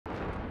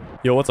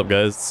Yo, what's up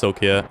guys, Silk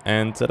here,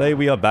 and today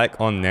we are back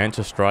on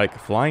Nancha Strike,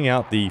 flying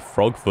out the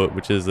Frogfoot,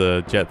 which is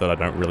a jet that I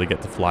don't really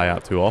get to fly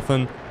out too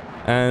often.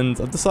 And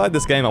I've decided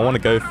this game I want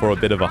to go for a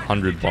bit of a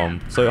 100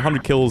 bomb. So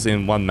 100 kills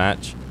in one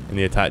match in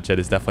the attack jet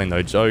is definitely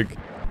no joke.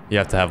 You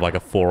have to have like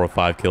a 4 or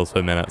 5 kills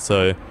per minute,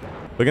 so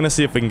we're going to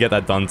see if we can get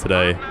that done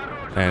today.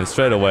 And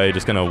straight away,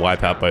 just going to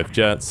wipe out both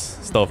jets.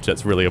 Stealth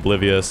jet's really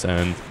oblivious,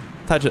 and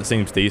attack jet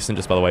seems decent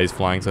just by the way he's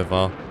flying so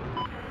far.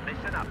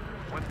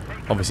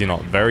 Obviously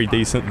not very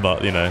decent,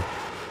 but you know,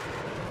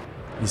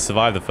 he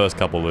survived the first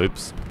couple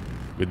loops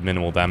with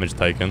minimal damage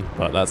taken,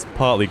 but that's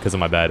partly because of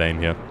my bad aim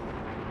here.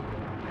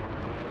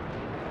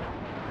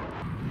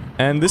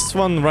 And this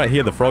one right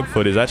here, the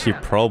Frogfoot, is actually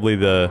probably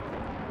the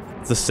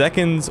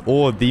second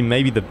or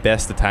maybe the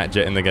best attack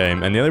jet in the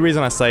game. And the only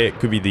reason I say it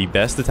could be the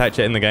best attack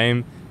jet in the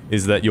game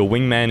is that your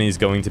wingman is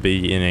going to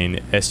be in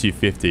an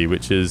Su-50,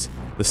 which is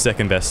the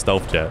second best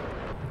stealth jet.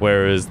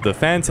 Whereas the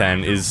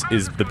Phantom is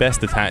the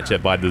best attack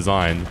jet by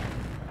design,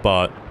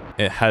 but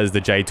it has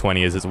the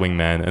J-20 as its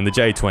wingman, and the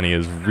J-20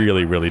 is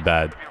really, really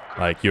bad.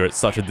 Like, you're at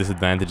such a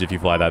disadvantage if you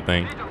fly that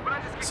thing.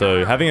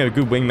 So having a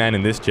good wingman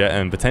in this jet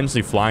and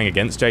potentially flying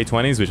against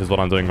J-20s, which is what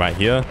I'm doing right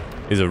here,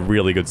 is a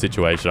really good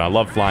situation. I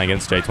love flying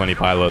against J-20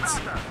 pilots.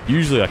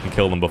 Usually I can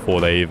kill them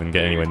before they even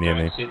get anywhere near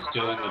me. Sit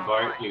still in the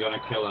boat, you're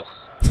gonna kill us.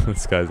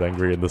 This guy's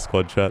angry in the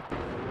squad chat.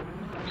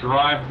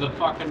 Drive the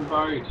fucking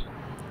boat.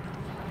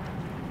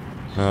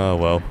 Oh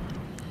well.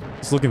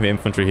 Just looking for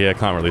infantry here,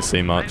 can't really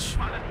see much.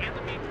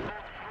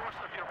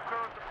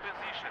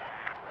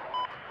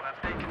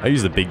 I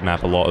use the big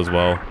map a lot as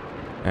well.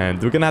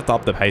 And we're gonna have to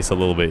up the pace a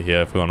little bit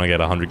here if we want to get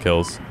 100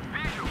 kills.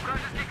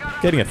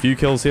 Getting a few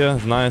kills here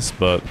is nice,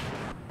 but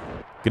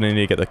gonna need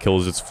to get the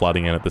kills just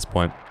flooding in at this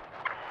point.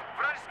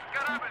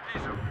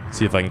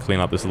 See if I can clean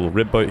up this little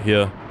rib boat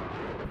here.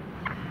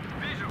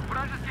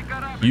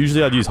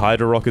 Usually I'd use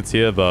Hydra rockets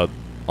here, but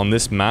on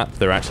this map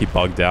they're actually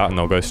bugged out and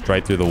they'll go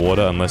straight through the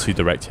water unless you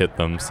direct hit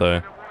them,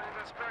 so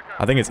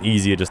I think it's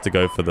easier just to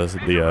go for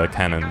the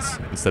cannons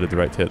instead of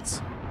direct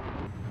hits.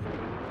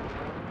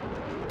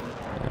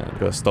 And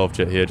got a stealth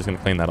jet here, just gonna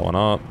clean that one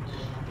up.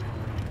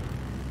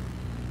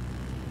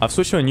 I've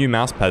switched to a new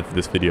mouse pad for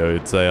this video.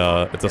 It's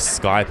a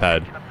Sky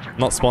pad,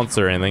 not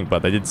sponsored or anything,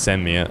 but they did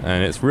send me it,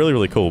 and it's really,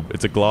 really cool.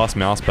 It's a glass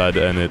mouse pad,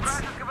 and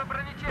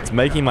it's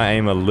making my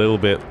aim a little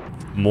bit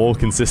more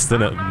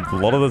consistent a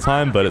lot of the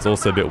time, but it's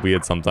also a bit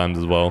weird sometimes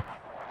as well.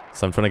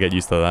 So I'm trying to get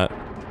used to that.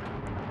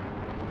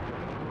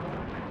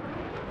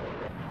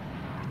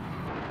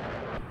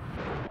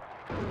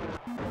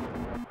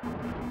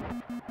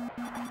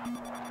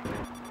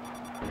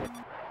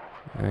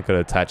 I got a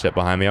attack jet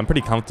behind me. I'm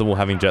pretty comfortable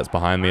having jets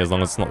behind me as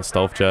long as it's not the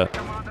stealth jet.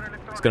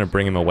 Just gonna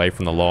bring him away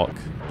from the lock,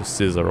 just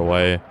scissor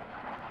away.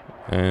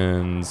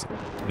 And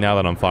now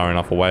that I'm far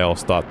enough away, I'll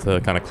start to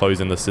kind of close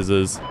in the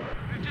scissors.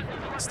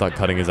 Start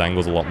cutting his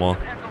angles a lot more.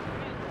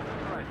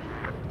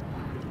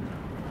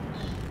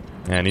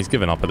 And he's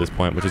given up at this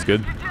point, which is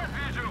good.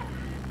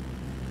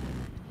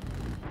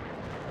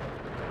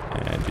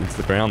 And into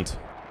the ground.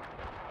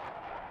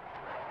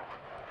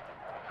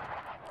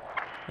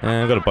 And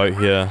I've got a boat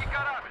here.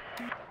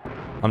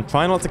 I'm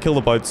trying not to kill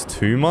the boats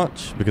too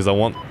much because I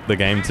want the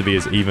game to be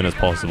as even as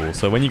possible.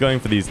 So when you're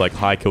going for these like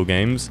high kill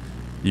games,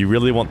 you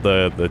really want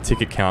the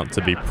ticket count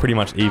to be pretty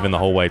much even the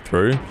whole way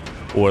through,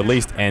 or at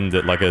least end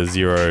at like a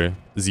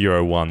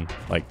 0-0-1.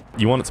 Like,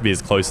 you want it to be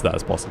as close to that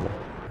as possible.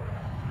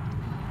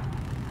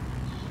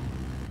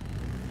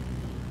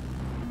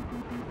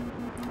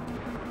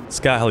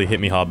 Scout heli hit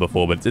me hard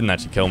before, but it didn't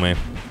actually kill me.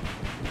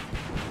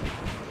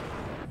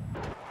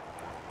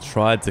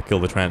 Tried to kill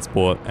the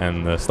transport,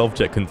 and the stealth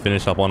jet couldn't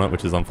finish up on it,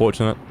 which is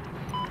unfortunate.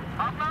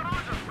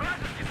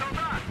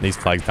 These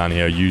flags down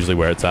here are usually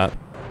where it's at.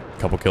 A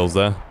couple kills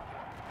there.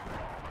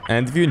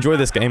 And if you enjoy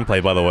this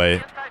gameplay, by the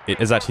way, it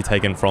is actually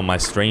taken from my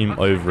stream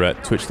over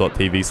at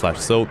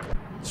twitch.tv/silk.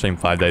 Stream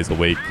 5 days a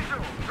week.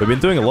 We've been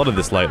doing a lot of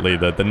this lately.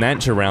 The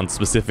Nancha rounds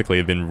specifically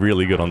have been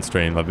really good on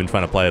stream. I've been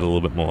trying to play it a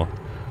little bit more.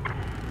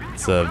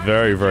 It's a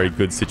very, very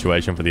good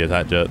situation for the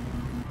attack jet.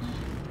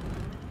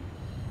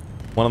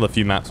 One of the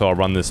few maps where I'll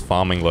run this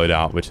farming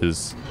loadout, which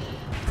is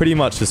pretty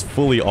much just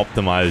fully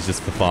optimized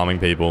just for farming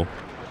people.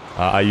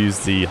 I use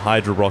the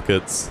Hydra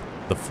rockets,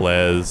 the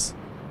flares,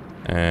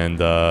 and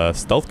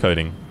stealth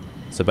coding.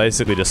 So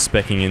basically just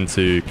speccing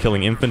into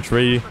killing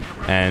infantry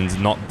and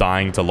not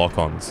dying to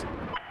lock-ons.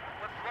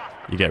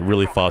 You get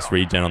really fast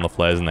regen on the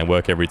flares and they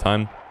work every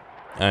time.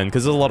 And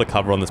because there's a lot of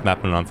cover on this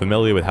map and I'm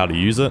familiar with how to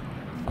use it,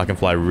 I can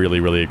fly really,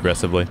 really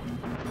aggressively.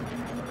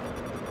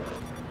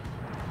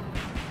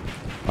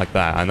 Like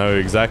that. I know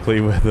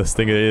exactly where the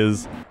stinger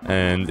is,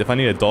 and if I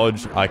need a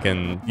dodge, I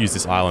can use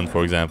this island,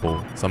 for example.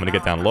 So I'm going to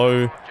get down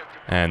low,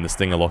 and the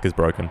stinger lock is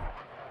broken.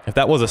 If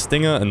that was a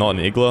stinger and not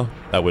an Igla,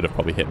 that would have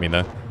probably hit me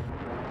there.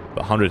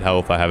 But 100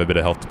 health, I have a bit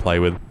of health to play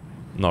with.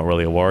 Not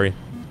really a worry.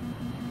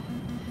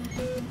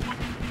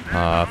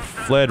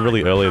 Flared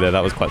really early there,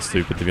 that was quite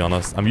stupid to be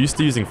honest. I'm used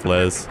to using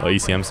flares, or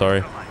ECM,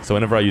 sorry. So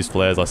whenever I use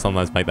flares, I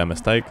sometimes make that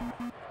mistake.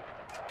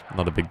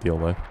 Not a big deal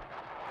though.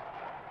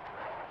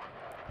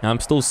 Now, I'm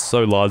still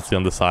so largely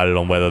undecided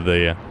on whether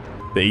the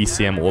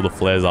ECM or the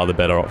flares are the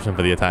better option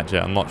for the attack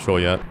jet. I'm not sure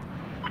yet.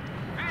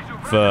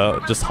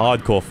 For just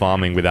hardcore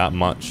farming without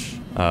much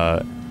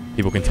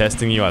people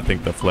contesting you, I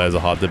think the flares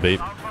are hard to beat.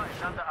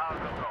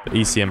 But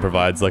ECM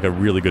provides like a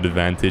really good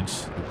advantage.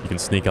 You can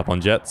sneak up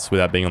on jets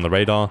without being on the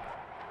radar.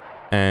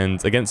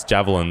 And against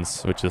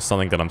javelins, which is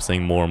something that I'm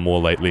seeing more and more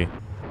lately,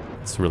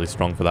 it's really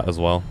strong for that as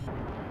well.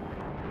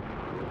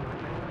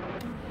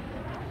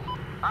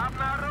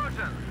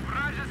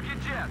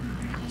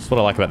 That's what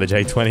I like about the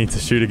J20 to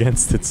shoot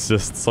against. It's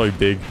just so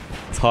big.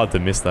 It's hard to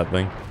miss that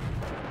thing.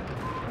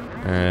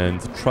 And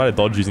try to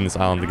dodge using this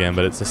island again,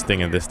 but it's a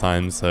stinger this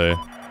time, so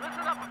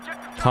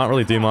can't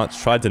really do much.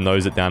 Tried to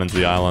nose it down into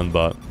the island,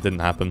 but didn't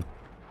happen.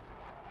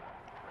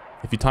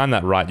 If you time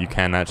that right, you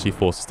can actually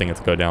force a stinger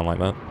to go down like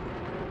that.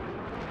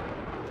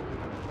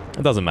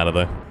 It doesn't matter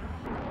though.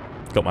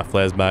 Got my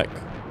flares back,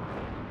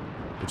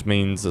 which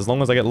means as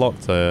long as I get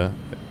locked,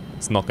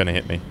 it's not going to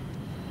hit me.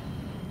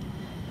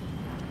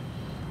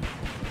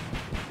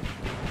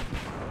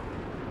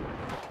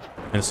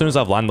 And as soon as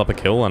I've lined up a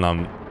kill and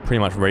I'm pretty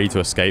much ready to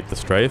escape the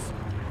strafe,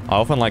 I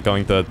often like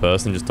going third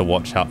person just to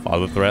watch out for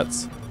other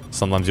threats.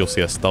 Sometimes you'll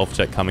see a stealth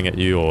jet coming at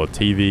you, or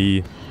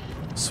TV,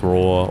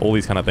 SRAW, all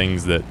these kind of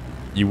things that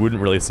you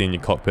wouldn't really see in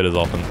your cockpit as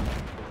often.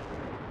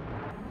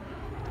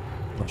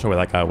 Not sure where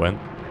that guy went.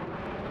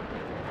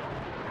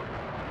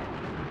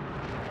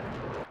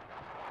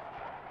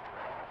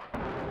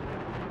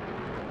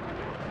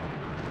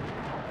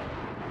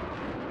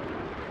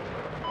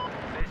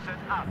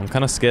 I'm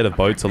kind of scared of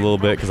boats a little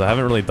bit because I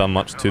haven't really done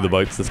much to the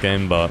boats this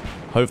game, but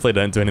hopefully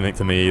they don't do anything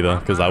to me either,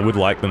 because I would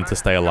like them to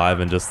stay alive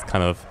and just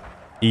kind of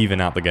even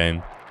out the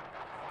game.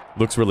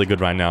 Looks really good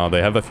right now.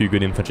 They have a few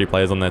good infantry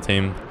players on their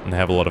team, and they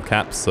have a lot of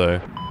caps, so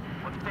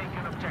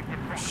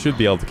should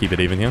be able to keep it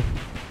even here.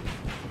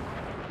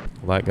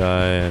 That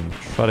guy, and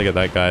try to get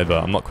that guy,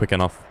 but I'm not quick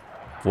enough,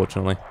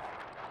 fortunately.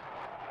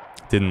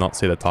 Did not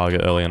see the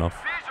target early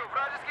enough.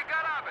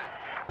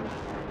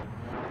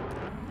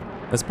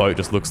 This boat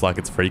just looks like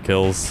it's free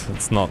kills.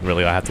 It's not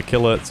really I have to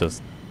kill it, it's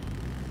just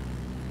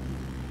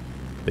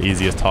the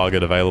easiest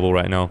target available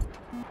right now.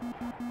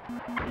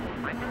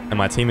 And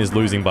my team is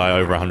losing by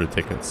over 100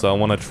 tickets, so I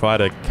want to try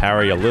to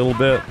carry a little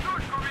bit.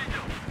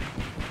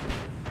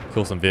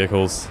 Kill some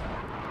vehicles.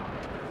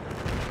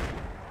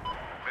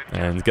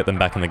 And get them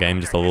back in the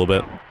game just a little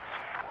bit.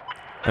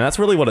 And that's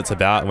really what it's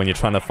about when you're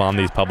trying to farm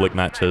these public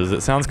matches.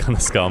 It sounds kind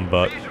of scum,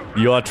 but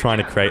you are trying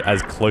to create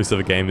as close of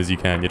a game as you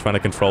can. You're trying to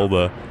control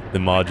the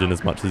margin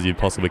as much as you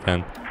possibly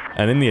can.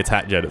 And in the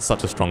attack jet, it's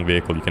such a strong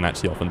vehicle, you can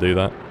actually often do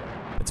that.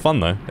 It's fun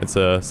though. It's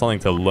something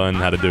to learn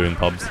how to do in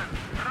pubs.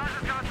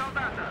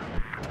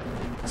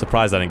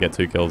 Surprised I didn't get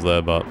 2 kills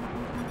there, but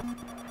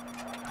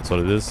that's what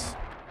it is.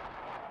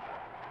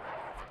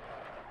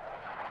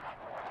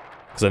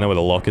 Because I know where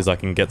the lock is, I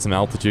can get some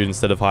altitude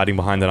instead of hiding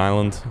behind an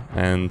island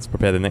and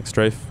prepare the next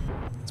strafe.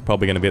 It's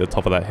probably going to be at the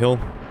top of that hill.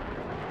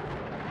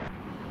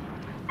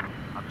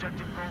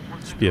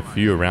 Should be a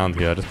few around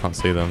here, I just can't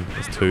see them.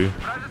 There's 2.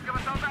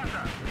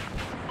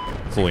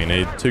 That's all you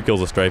need. 2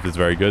 kills a strafe is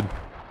very good.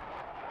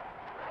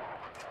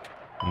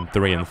 And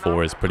 3 and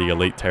 4 is pretty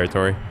elite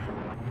territory.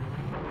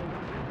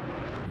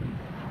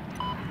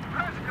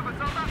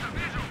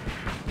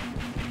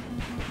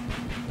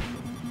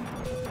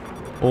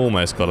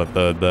 Almost got a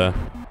 3rd there.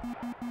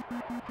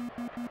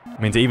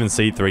 I mean, to even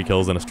see 3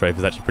 kills in a strafe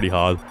is actually pretty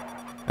hard.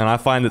 And I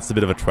find it's a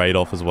bit of a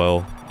trade-off as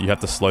well. You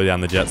have to slow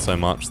down the jet so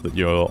much that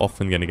you're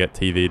often going to get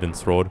TV'd and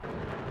SRAW'd.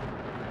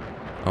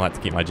 I like to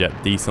keep my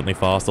jet decently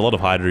fast. A lot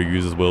of Hade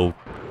users will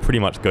pretty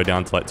much go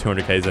down to like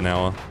 200 k's an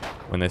hour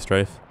when they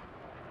strafe.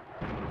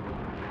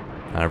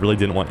 And I really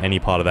didn't want any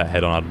part of that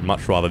head-on. I'd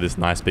much rather this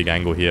nice big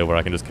angle here where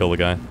I can just kill the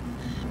guy.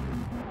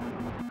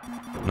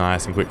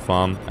 Nice and quick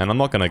farm. And I'm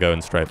not going to go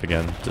and strafe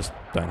again. Just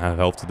don't have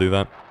health to do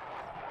that.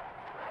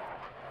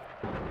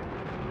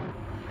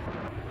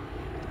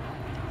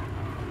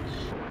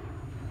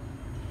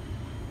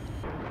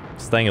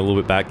 Staying a little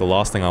bit back. The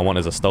last thing I want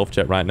is a stealth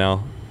jet right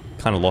now.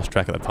 Kind of lost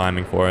track of the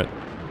timing for it.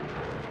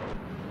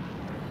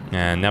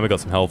 And now we've got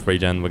some health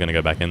regen. We're going to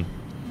go back in.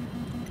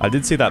 I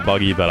did see that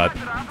buggy, but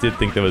I did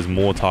think there was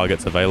more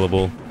targets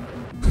available.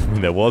 I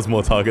mean, there was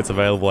more targets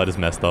available. I just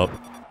messed up.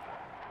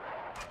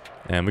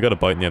 And we got a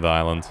boat near the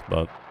island,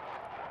 but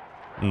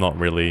not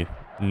really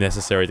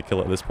necessary to kill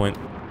it at this point.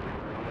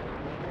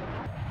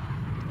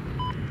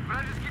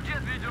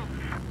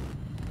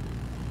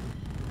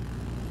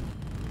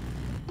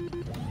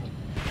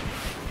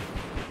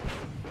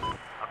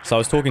 So I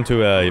was talking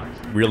to a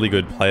really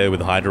good player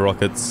with Hydra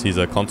rockets. He's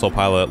a console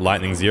pilot,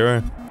 Lightning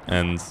Zero,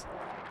 and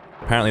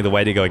apparently the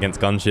way to go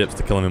against gunships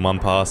to kill him in one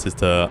pass is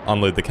to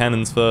unload the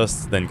cannons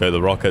first, then go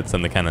the rockets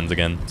and the cannons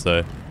again.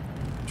 So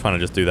trying to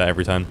just do that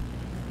every time.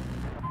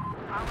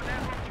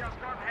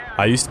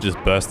 I used to just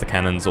burst the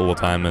cannons all the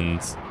time and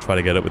try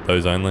to get it with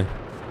those only.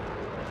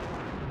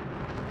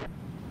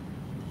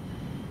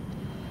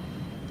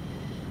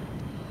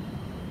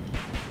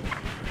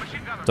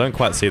 Don't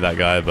quite see that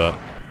guy, but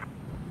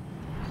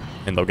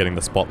end up getting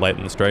the spotlight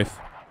in the strafe.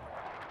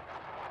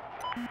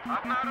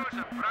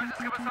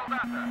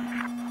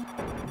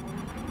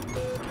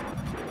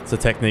 It's a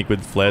technique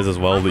with flares as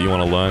well that you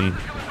want to learn.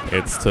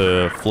 It's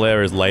to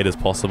flare as late as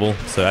possible.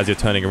 So as you're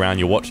turning around,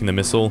 you're watching the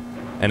missile,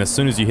 and as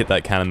soon as you hit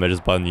that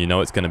countermeasures button, you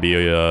know it's going to be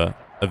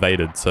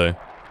evaded. So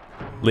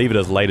leave it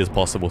as late as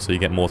possible so you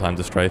get more time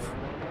to strafe.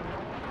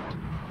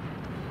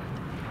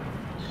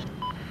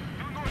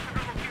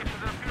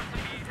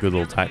 Good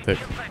little tactic.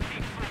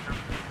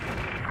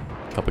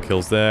 Couple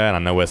kills there, and I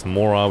know where some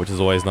more are, which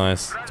is always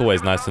nice. It's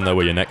always nice to know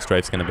where your next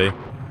strafe's going to be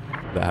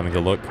without having to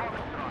look.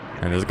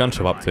 And there's a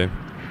gunship up too.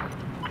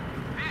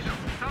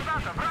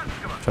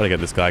 Try to get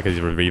this guy because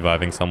he's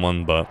reviving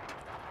someone, but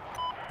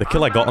the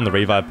kill I got on the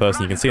revive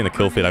person, you can see in the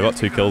kill feed, I got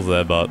 2 kills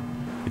there, but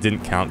it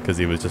didn't count because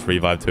he was just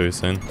revived too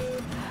soon.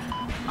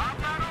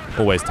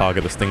 Always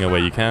target the stinger where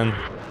you can,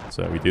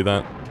 so we do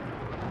that.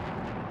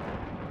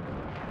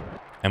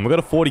 And we've got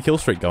a 40 kill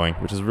streak going,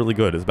 which is really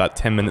good. It's about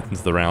 10 minutes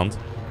into the round.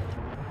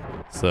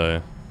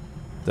 So,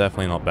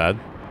 definitely not bad.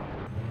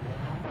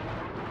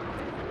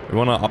 We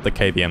want to up the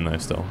KBM though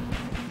still.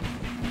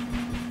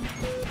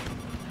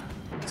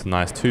 It's a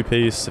nice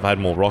 2-piece. If I had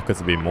more rockets,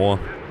 it'd be more.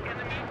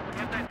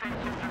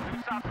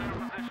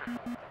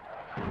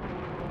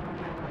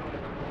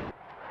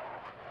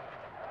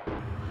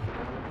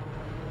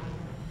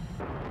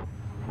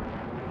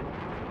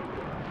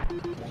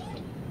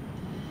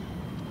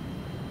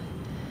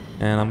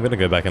 And I'm gonna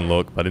go back and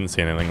look, but I didn't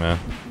see anything there.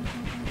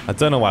 I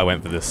don't know why I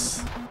went for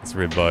this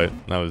rib boat.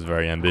 That was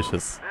very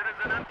ambitious. There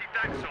is an empty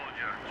deck soldier,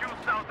 due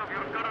south of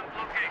your current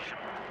location.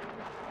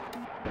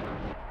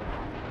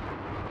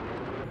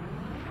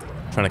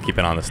 Trying to keep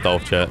an eye on the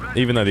stealth jet.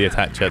 Even though the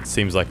attack jet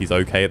seems like he's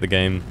okay at the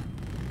game,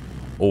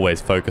 always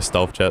focus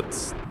stealth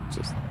jets.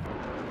 Just,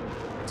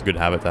 it's a good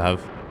habit to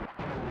have.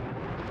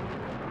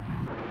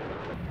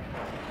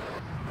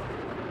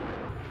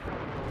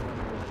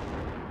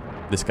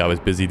 This guy was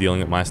busy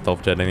dealing with my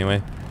stealth jet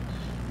anyway.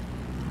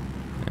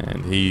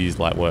 And he's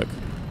light work.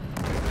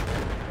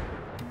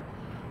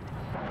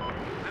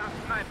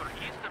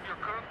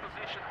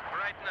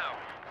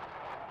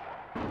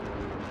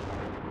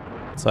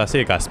 So I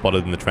see a guy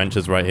spotted in the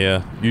trenches right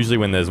here. Usually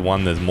when there's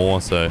one, there's more,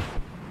 so...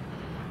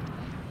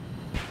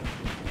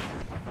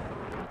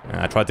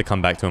 I tried to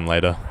come back to him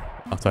later,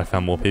 after I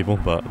found more people,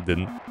 but it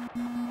didn't.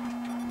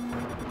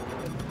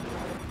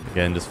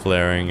 Again, just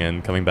flaring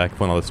and coming back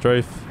for another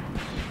strafe.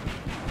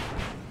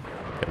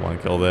 Get 1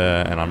 kill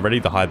there, and I'm ready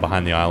to hide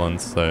behind the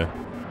islands, so...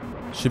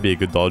 Should be a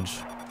good dodge.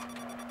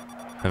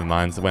 Never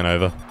mind, it went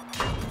over.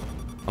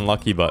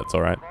 Unlucky, but it's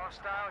alright.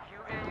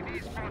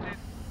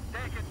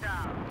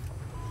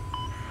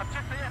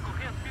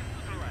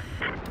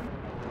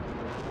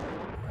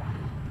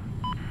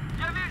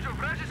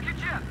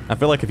 I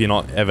feel like if you're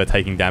not ever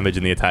taking damage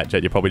in the attack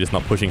jet, you're probably just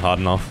not pushing hard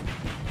enough.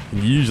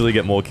 You usually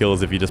get more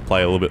kills if you just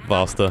play a little bit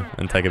faster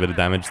and take a bit of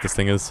damage to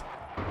stingers.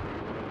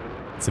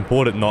 It's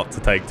important not to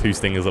take 2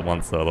 stingers at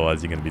once, though,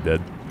 otherwise you're going to be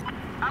dead.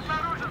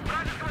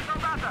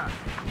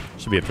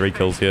 Should be a 3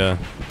 kills here.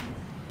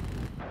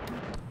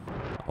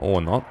 Or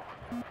not.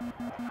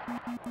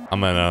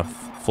 I'm going to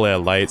flare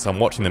late, so I'm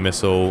watching the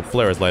missile,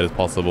 flare as late as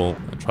possible,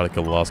 and try to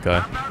kill the last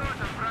guy.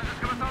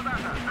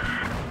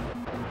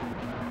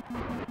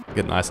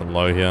 Get nice and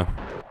low here.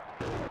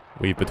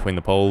 Weave between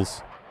the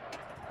poles.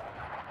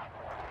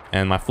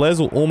 And my flares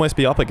will almost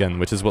be up again,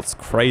 which is what's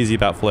crazy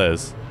about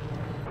flares.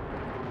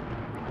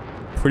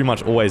 Pretty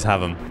much always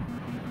have them.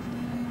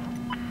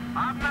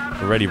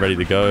 Ready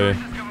to go.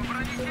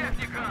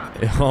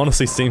 It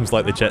honestly seems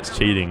like the jet's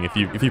cheating. If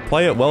you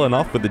play it well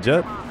enough with the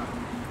jet,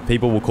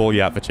 people will call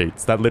you out for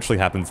cheats. That literally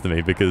happens to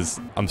me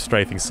because I'm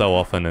strafing so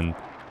often and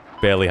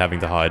barely having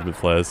to hide with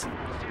flares.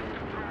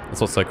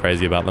 That's what's so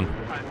crazy about them.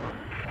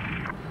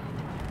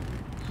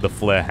 The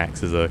flare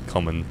hacks is a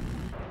common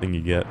thing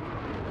you get.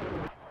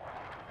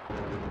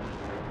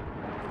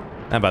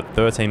 Now about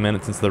 13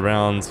 minutes into the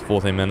rounds,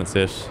 14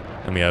 minutes-ish,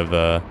 and we have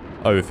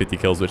over 50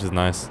 kills, which is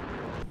nice.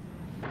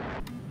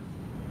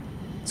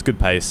 It's good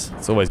pace.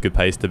 It's always good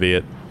pace to be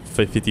at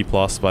 50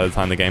 plus by the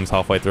time the game's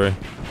halfway through.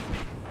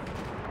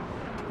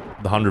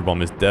 The 100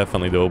 bomb is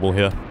definitely doable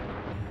here.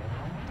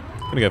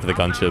 Gonna go for the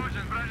gunship.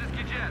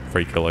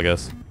 Free kill, I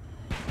guess.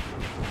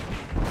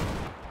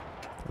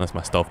 Unless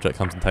my stealth jet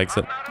comes and takes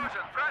it.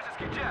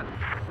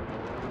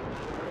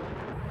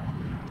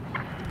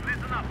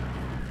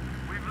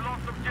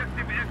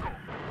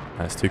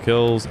 That's 2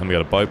 kills, and we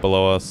got a boat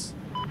below us.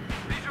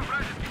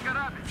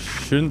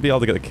 Shouldn't be able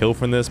to get the kill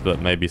from this,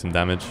 but maybe some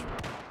damage.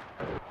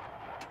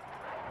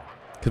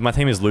 Because my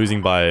team is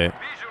losing by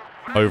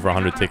over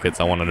 100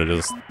 tickets, I wanted to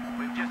just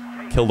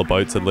kill the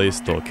boats at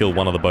least, or kill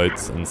one of the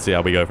boats, and see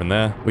how we go from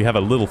there. We have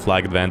a little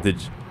flag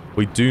advantage.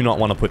 We do not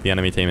want to put the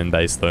enemy team in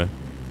base, though.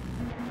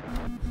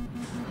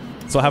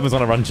 That's what happens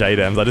when I run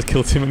JDAMs. I just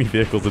kill too many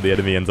vehicles that the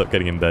enemy ends up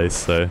getting in base,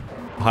 so...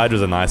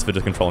 Hydras are nice for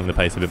just controlling the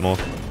pace a bit more.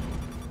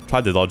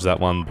 Tried to dodge that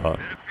one, but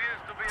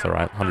it's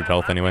alright. 100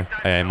 health anyway.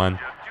 AA mine.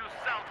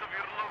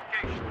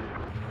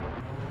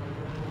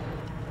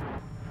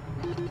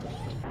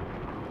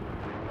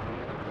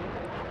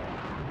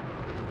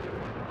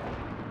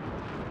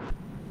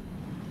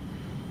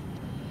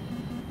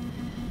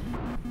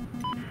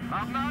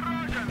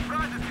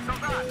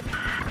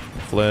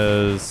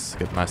 Flares,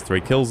 get a nice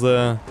 3 kills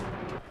there.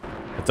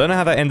 I don't know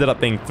how that ended up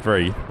being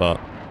 3, but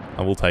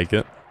I will take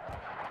it.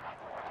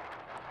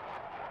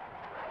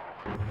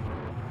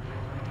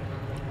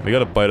 We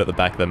got a boat at the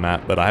back of the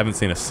map, but I haven't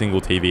seen a single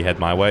TV head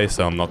my way,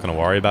 so I'm not going to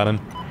worry about him.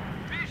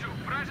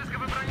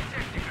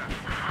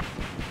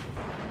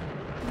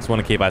 Just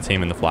want to keep our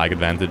team in the flag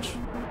advantage.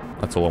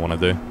 That's all I want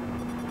to do.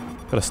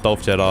 Got a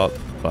stealth jet up,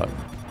 but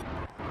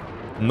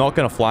I'm not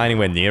going to fly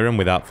anywhere near him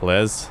without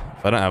flares.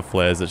 If I don't have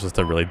flares, it's just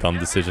a really dumb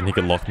decision. He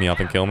could lock me up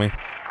and kill me.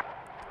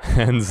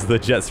 And the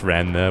jets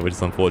ran there, which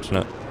is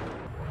unfortunate.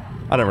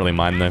 I don't really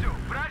mind though.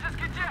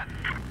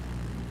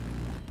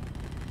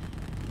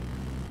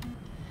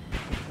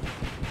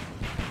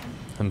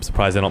 I'm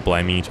surprised they're not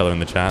blaming each other in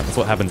the chat. That's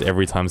what happens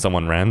every time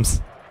someone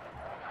rams.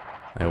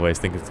 I always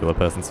think it's the other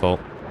person's fault.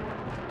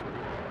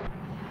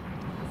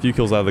 A few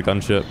kills out of the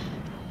gunship.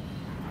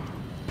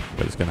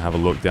 We're just going to have a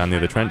look down near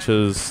the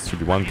trenches. Should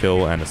be 1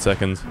 kill and a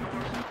second.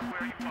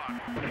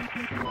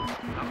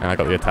 And I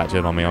got the attack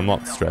jet on me. I'm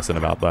not stressing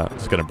about that.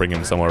 Just going to bring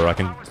him somewhere where I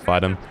can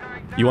fight him.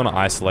 You want to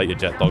isolate your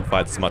jet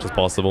dogfights as much as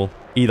possible.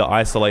 Either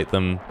isolate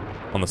them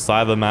on the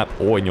side of the map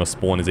or in your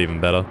spawn is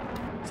even better.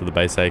 So the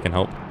base A can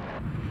help.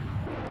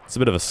 It's a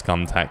bit of a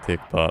scum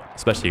tactic, but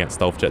especially against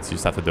stealth jets, you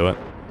just have to do it.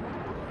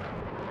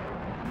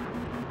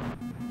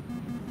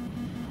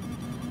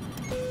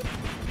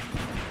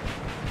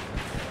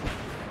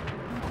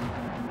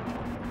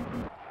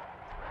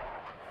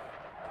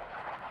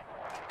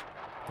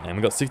 And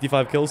we got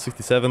 65 kills,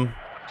 67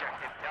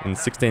 in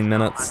 16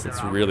 minutes.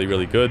 It's really,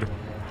 really good.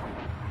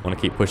 Want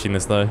to keep pushing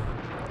this though.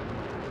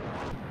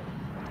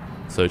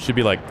 So it should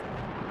be like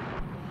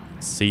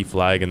C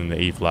flag and then the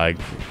E flag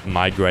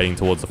migrating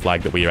towards the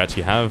flag that we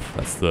actually have.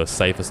 That's the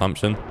safe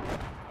assumption.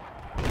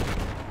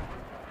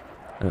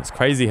 And it's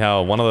crazy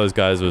how one of those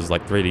guys was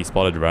like 3D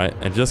spotted, right?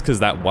 And just because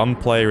that one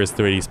player is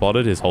 3D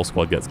spotted, his whole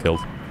squad gets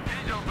killed.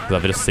 Because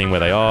I've just seen where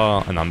they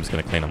are and I'm just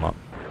going to clean them up.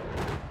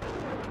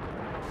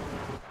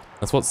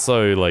 That's what's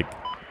so like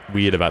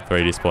weird about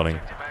 3D spotting.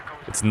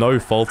 It's no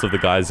fault of the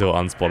guys who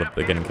are unspotted,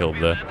 they're getting killed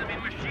there.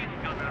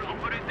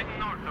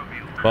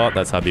 But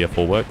that's how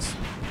BF4 works.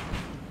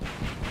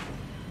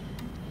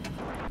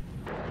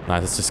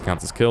 Nice, this just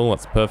counts as kill,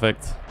 that's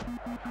perfect.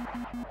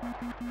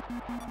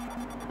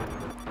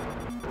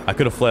 I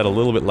could have fled a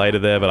little bit later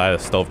there, but I had a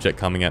stealth jet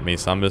coming at me,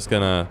 so I'm just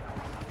gonna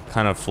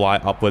kind of fly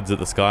upwards at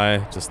the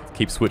sky, just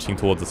keep switching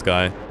towards the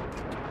sky.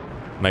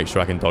 Make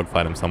sure I can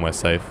dogfight him somewhere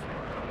safe.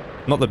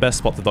 Not the best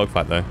spot to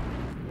dogfight though.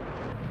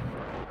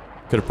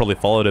 Could have probably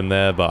followed him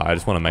there, but I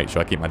just want to make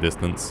sure I keep my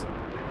distance.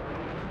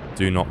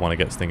 Do not want to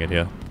get stingered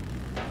here.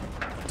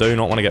 Do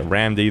not want to get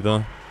rammed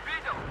either.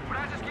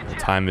 The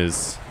time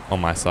is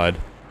on my side.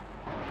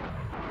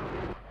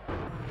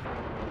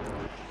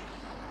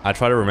 I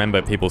try to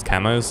remember people's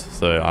camos,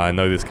 so I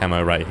know this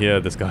camo right here.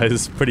 This guy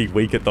is pretty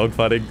weak at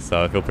dogfighting,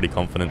 so I feel pretty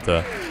confident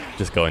to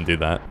just go and do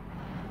that.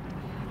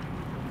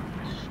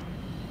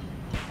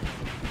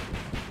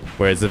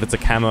 Whereas if it's a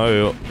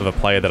camo of a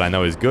player that I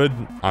know is good,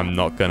 I'm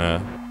not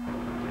gonna...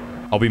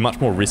 I'll be much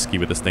more risky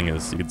with the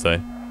stingers, you could say.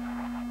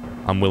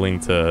 I'm willing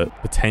to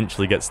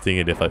potentially get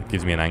stingered if it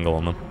gives me an angle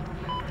on them.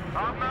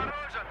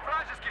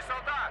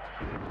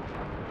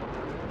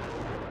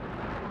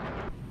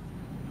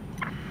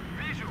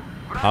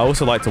 I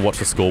also like to watch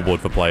the scoreboard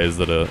for players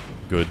that are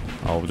good.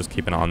 I'll just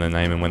keep an eye on their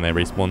name and when they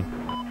respawn.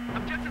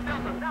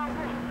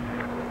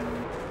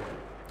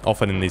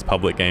 Often in these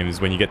public games,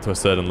 when you get to a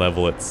certain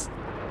level, it's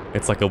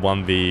like a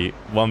 1v1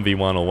 or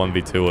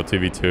 1v2 or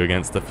 2v2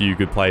 against a few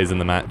good players in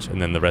the match, and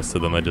then the rest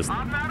of them are just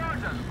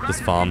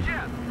farm.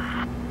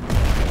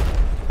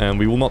 And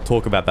we will not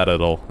talk about that at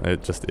all.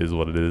 It just is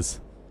what it is.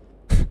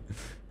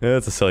 Yeah,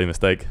 it's a silly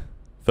mistake.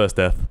 First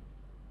death.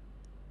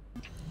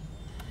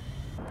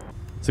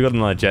 So we got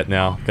another jet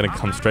now. Gonna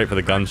come straight for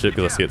the gunship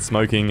because I see it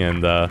smoking,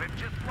 and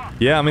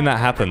yeah, I mean that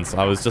happens.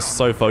 I was just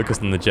so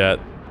focused on the jet.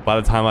 By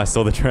the time I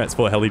saw the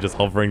transport heli just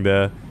hovering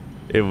there,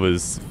 it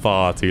was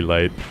far too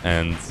late,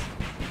 and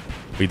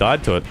we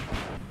died to it.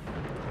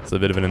 It's a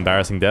bit of an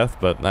embarrassing death,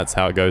 but that's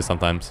how it goes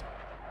sometimes.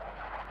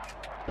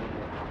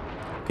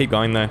 Keep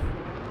going though.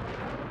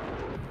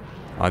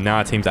 Now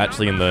our team's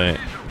actually in the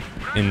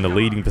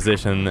leading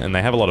position, and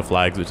they have a lot of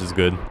flags, which is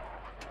good.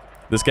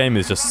 This game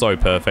is just so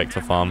perfect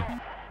for farm.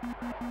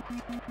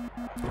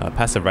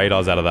 Passive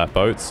radars out of that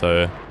boat,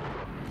 so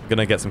I'm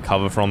gonna get some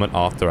cover from it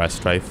after I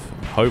strafe.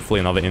 Hopefully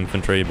another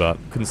infantry, but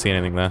couldn't see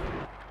anything there.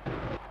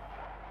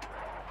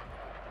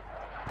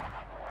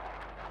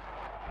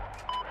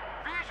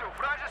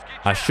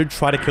 I should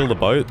try to kill the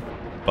boat,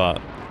 but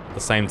at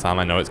the same time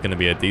I know it's going to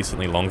be a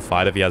decently long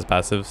fight if he has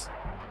passives.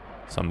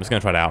 So I'm just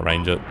going to try to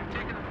outrange it.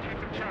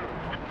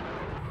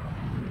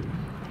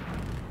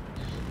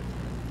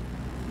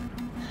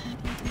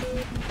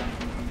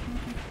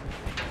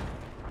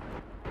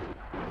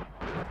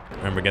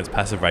 Remember, against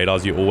passive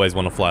radars, you always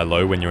want to fly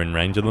low when you're in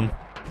range of them.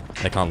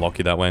 They can't lock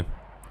you that way.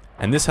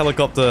 And this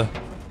helicopter...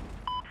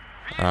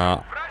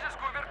 I'm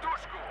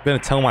going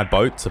to tell my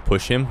boat to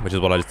push him, which is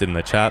what I just did in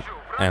the chat.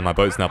 And my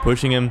boat's now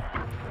pushing him.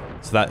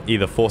 So that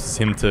either forces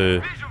him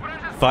to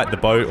fight the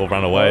boat or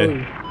run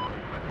away.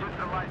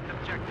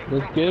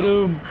 Let's get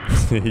him.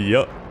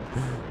 Yup.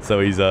 So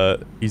he's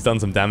done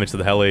some damage to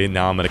the heli.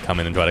 Now I'm gonna come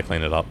in and try to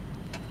clean it up.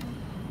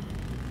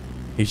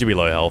 He should be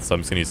low health, so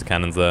I'm just gonna use the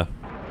cannons there.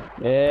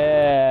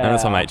 Yeah. And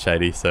that's my mate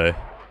Shady, so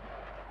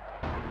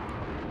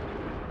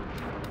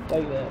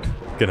Take that.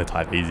 gonna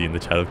type easy in the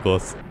chat, of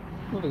course.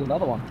 Oh, there's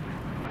another one.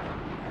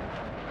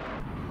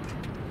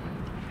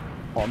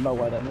 Oh, no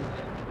way that missed.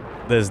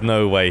 There's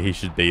no way he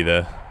should be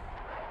there.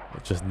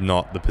 It's just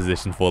not the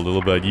position for a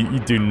little bird. You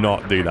do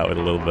not do that with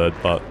a little bird,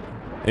 but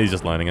he's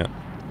just learning it.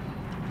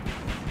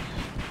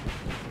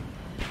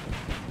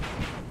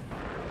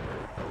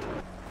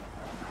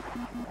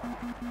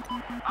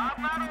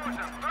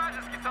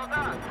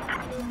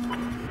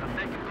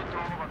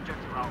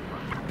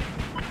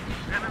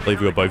 I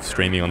believe we were both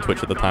streaming on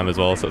Twitch at the time as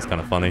well, so it's kind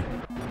of funny.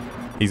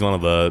 He's one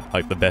of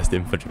the best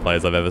infantry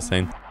players I've ever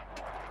seen.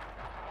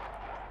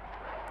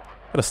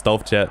 Got a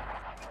stealth jet.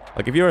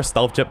 Like, if you're a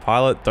stealth jet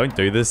pilot, don't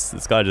do this.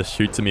 This guy just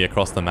shoots at me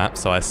across the map,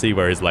 so I see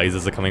where his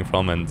lasers are coming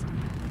from, and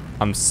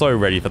I'm so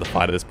ready for the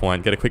fight at this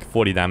point. Get a quick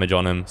 40 damage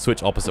on him,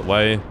 switch opposite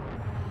way,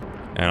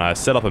 and I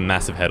set up a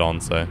massive head-on,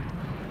 so...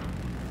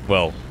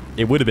 Well,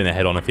 it would have been a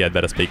head-on if he had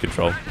better speed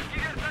control.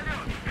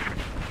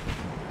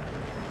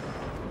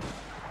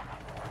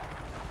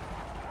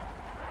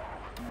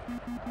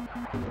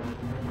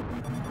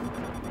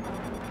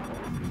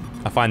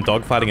 I find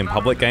dogfighting in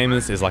public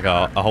games is like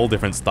a whole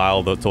different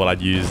style to what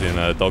I'd use in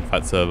a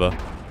dogfight server.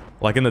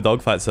 Like in the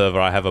dogfight server,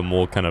 I have a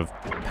more kind of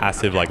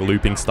passive, like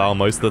looping style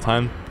most of the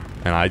time,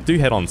 and I do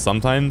head on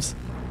sometimes.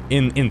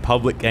 In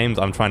public games,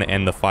 I'm trying to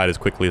end the fight as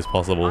quickly as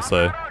possible,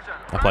 so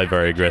I play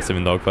very aggressive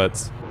in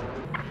dogfights.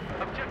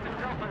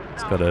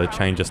 Just gotta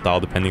change your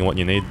style depending on what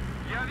you need.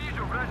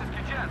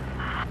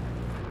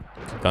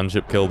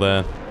 Gunship kill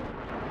there.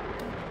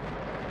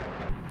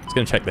 Just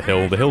gonna check the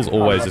hill. The hill's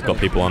always just got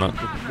people on it.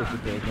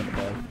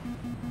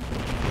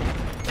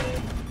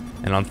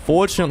 And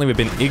unfortunately, we've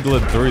been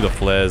iglered through the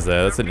flares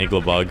there. That's an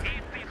igler bug.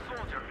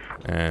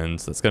 And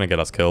that's gonna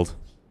get us killed.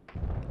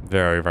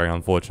 Very, very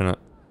unfortunate.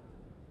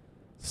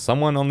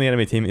 Someone on the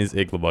enemy team is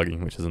igler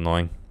bugging, which is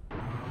annoying.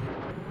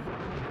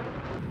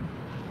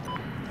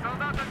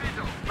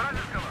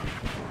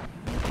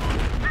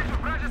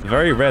 It's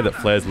very rare that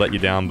flares let you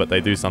down, but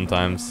they do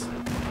sometimes.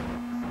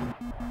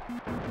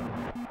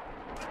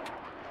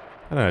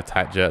 I don't know,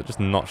 attack jet, just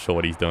not sure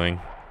what he's doing.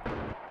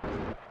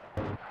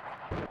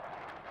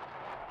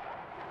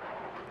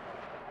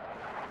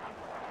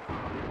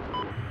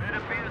 There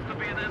appears to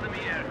be an enemy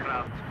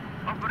aircraft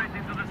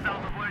operating to the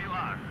south of where you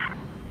are.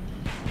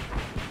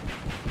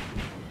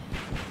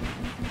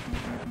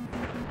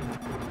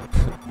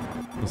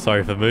 I'm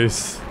sorry for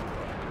Moose.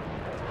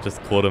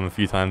 Just caught him a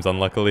few times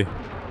unluckily.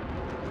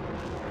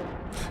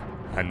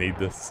 I need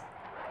this.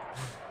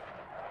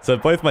 So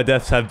both my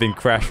deaths have been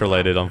crash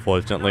related,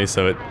 unfortunately,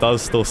 so it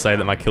does still say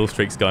that my kill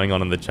streak's going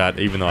on in the chat,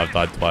 even though I've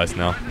died twice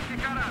now.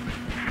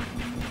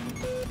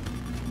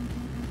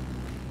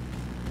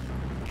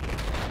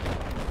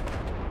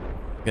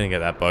 Gonna get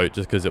that boat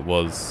just because it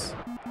was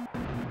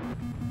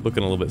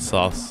looking a little bit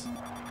sus.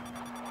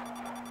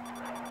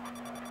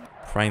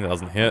 Praying that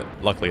doesn't hit.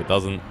 Luckily it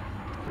doesn't.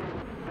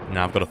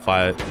 Now I've got to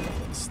fire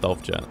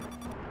stealth jet.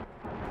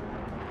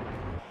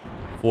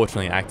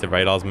 Fortunately, active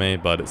radars me,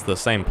 but it's the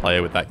same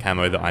player with that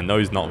camo that I know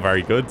is not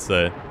very good,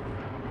 so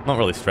not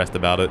really stressed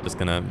about it. Just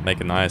gonna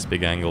make a nice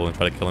big angle and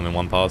try to kill him in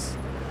one pass.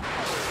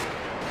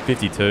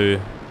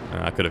 52.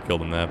 I could have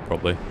killed him there,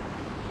 probably,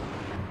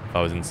 if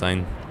I was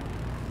insane.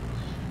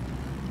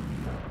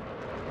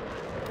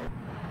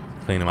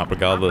 Clean him up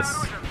regardless.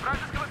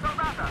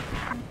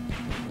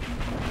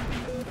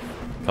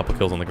 Couple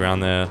kills on the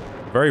ground there.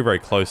 Very, very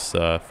close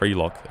free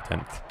lock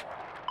attempt.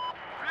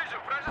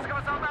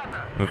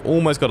 We've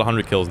almost got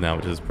 100 kills now,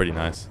 which is pretty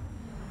nice.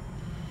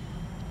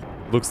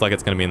 Looks like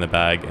it's going to be in the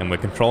bag, and we're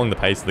controlling the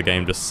pace of the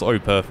game just so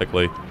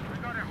perfectly.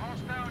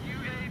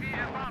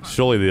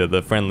 Surely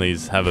the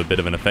friendlies have a bit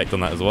of an effect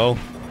on that as well,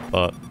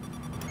 but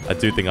I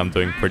do think I'm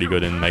doing pretty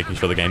good in making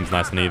sure the game's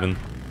nice and even.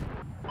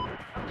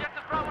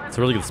 It's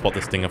a really good spot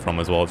to stinger from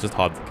as well, it's just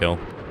hard to kill.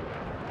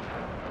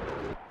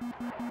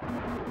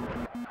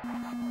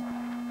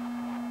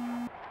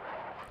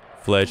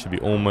 Flare should be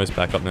almost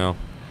back up now.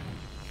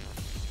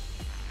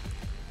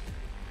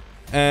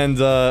 And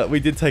we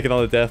did take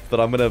another death,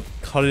 but I'm going to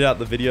cut it out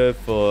the video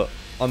for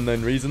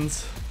unknown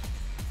reasons.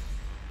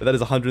 But that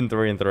is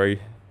 103 and 3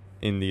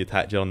 in the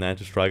attack jet on the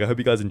anti-strike. I hope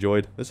you guys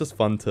enjoyed. It's just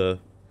fun to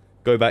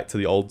go back to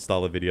the old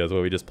style of videos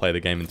where we just play the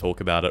game and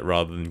talk about it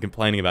rather than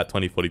complaining about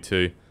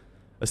 2042.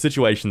 A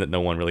situation that no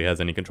one really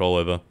has any control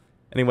over.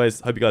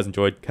 Anyways, hope you guys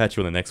enjoyed. Catch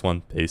you on the next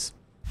one. Peace.